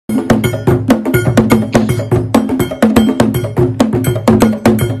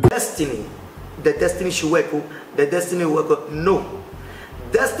should work, the destiny will work. No.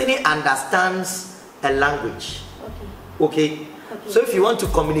 Destiny understands a language. Okay? So if you want to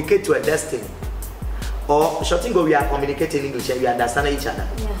communicate to a destiny, or Shotingo, we are communicating English and we understand each other.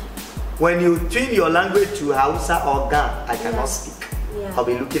 Yeah. When you tune your language to Hausa or Ga, I cannot speak. Yeah. I'll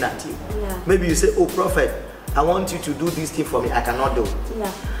be looking at you. Yeah. Maybe you say, oh prophet, I want you to do this thing for me. I cannot do it.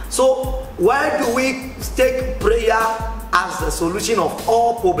 Yeah. So why do we take prayer as the solution of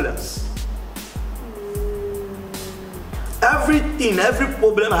all problems? Everything, every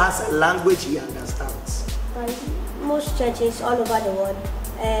problem has a language he understands. Most churches all over the world,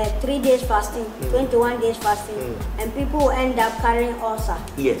 3 days fasting, 21 days fasting, and people will end up carrying ulcer.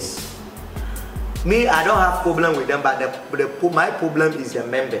 Yes. Me, I don't have problem with them, but my problem is the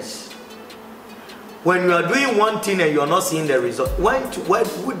members. When you are doing one thing and you are not seeing the result,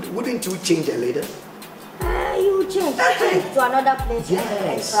 wouldn't you change a little? You change to another place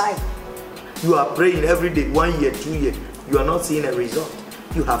and try. You are praying every day, 1 year, 2 years, you are not seeing a result.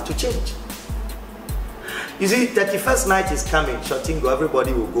 You have to change. You see, 31st night is coming, Shotingo,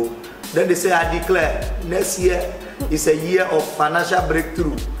 everybody will go. Then they say, I declare, next year is a year of financial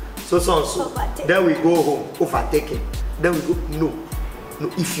breakthrough. So. Then we go home, overtaking. Then we go, no.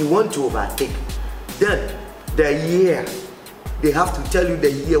 If you want to overtake, then the year, they have to tell you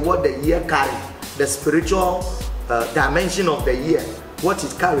the year, what the year carry, the spiritual dimension of the year, what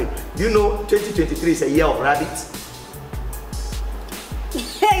it carry. Do you know 2023 is a year of rabbits?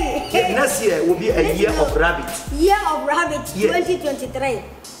 Next year will be a year of rabbit. Year of rabbit, yes. 2023.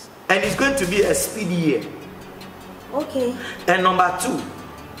 And it's going to be a speedy year. Okay. And number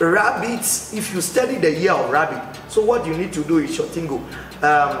 2, rabbits, if you study the year of rabbit, so what you need to do is Shotingo,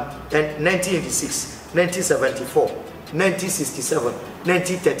 and 1986, 1974, 1967,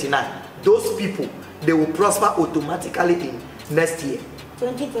 1939, those people, they will prosper automatically in next year.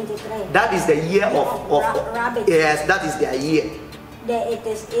 2023. That is the year of rabbit. Yes, that is their year. The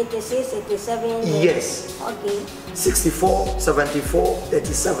 86, 87. Yes. Okay. 64, 74,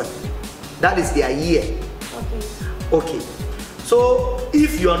 37. That is their year. Okay. Okay. So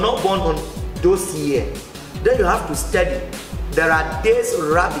if you are not born on those years, then you have to study. There are days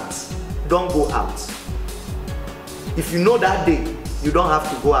rabbits don't go out. If you know that day, you don't have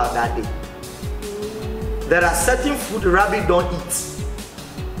to go out that day. There are certain food rabbit don't eat.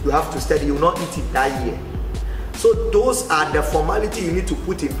 You have to study. You will not eat it that year. So those are the formality you need to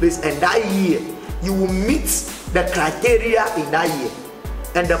put in place, and that year you will meet the criteria in that year,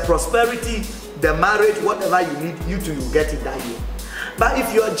 and the prosperity, the marriage, whatever you need, you get it that year. But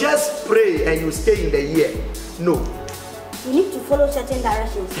if you just pray and you stay in the year, no. You need to follow certain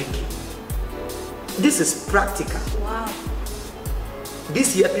directions. Thank you. This is practical. Wow.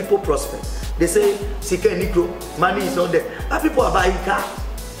 This year people prosper. They say, Sika Nikro, money is not there. But people are buying cars.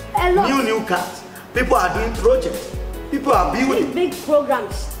 A lot. New cars. People are doing projects. People are building. Big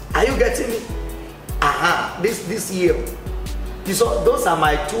programs. Are you getting me? This year. You saw, those are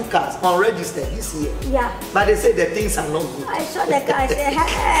my 2 cars unregistered this year. Yeah. But they say the things are not good. I saw the car. I said,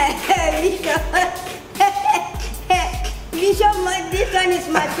 hey, Bishop, this one is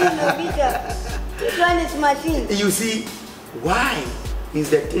machine, no, Bishop. This one is machine. You see, why is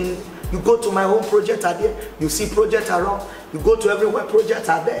the thing? You go to my home, projects are there. You see projects around. You go to everywhere, projects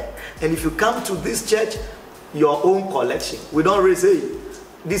are there. And if you come to this church, your own collection. We don't raise it.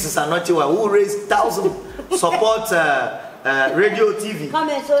 This is another one. Who raise 1,000 support radio, TV. Come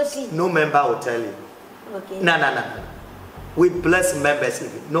and so see. No member will tell you. Okay. No. We bless members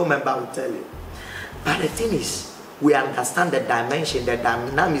even. No member will tell you. But the thing is, we understand the dimension, the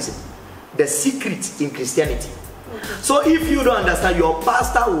dynamism, the secret in Christianity. Okay. So if you don't understand, your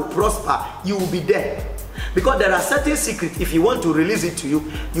pastor will prosper, you will be there. Because there are certain secrets, if you want to release it to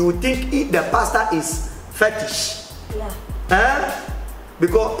you, you will think if the pastor is fetish. Yeah.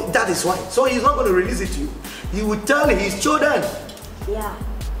 Because that is why. So he's not going to release it to you. He will tell his children. Yeah.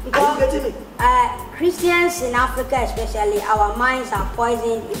 Because, are you getting me? Christians in Africa especially, our minds are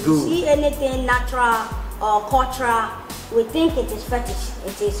poisoned. If you see anything natural or cultural, we think it is fetish.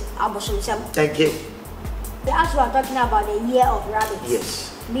 It is abosom. Thank you. As we are talking about the year of rabbits.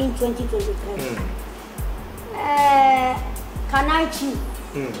 Yes. Being 2023. Can I choose?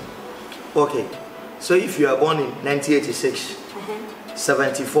 Okay. So if you are born in 1986,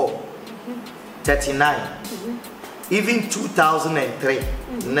 74, 39, even 2003,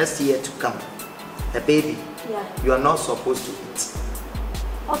 next year to come, a baby, you are not supposed to eat.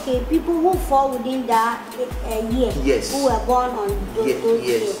 Okay, people who fall within that year, yes, who were born on those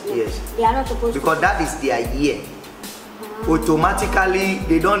years, they are not supposed because to. That is their year. Automatically,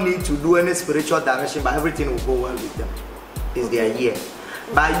 they don't need to do any spiritual direction, but everything will go well with them. It's their year.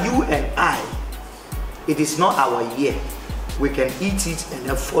 But you and I, it is not our year. We can eat it and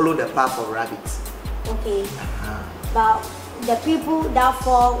then follow the path of rabbits. Okay. But the people that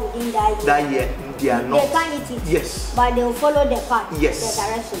fall within that year, they are not. They can't eat it. Yes. But they will follow the path. Yes. The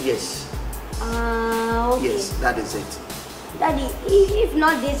direction. Yes. Okay. Yes, that is it. Daddy, if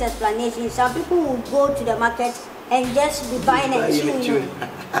not this explanation, some people will go to the market and just be buying and chewing.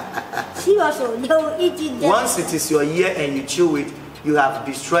 Seriously, they will eat it. Once it is your year and you chew it, you have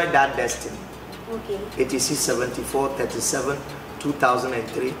destroyed that destiny. Okay. It is 74, 37,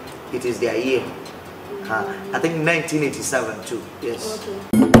 2003. It is their year. I think 1987 too. Yes.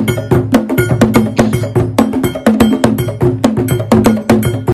 Okay.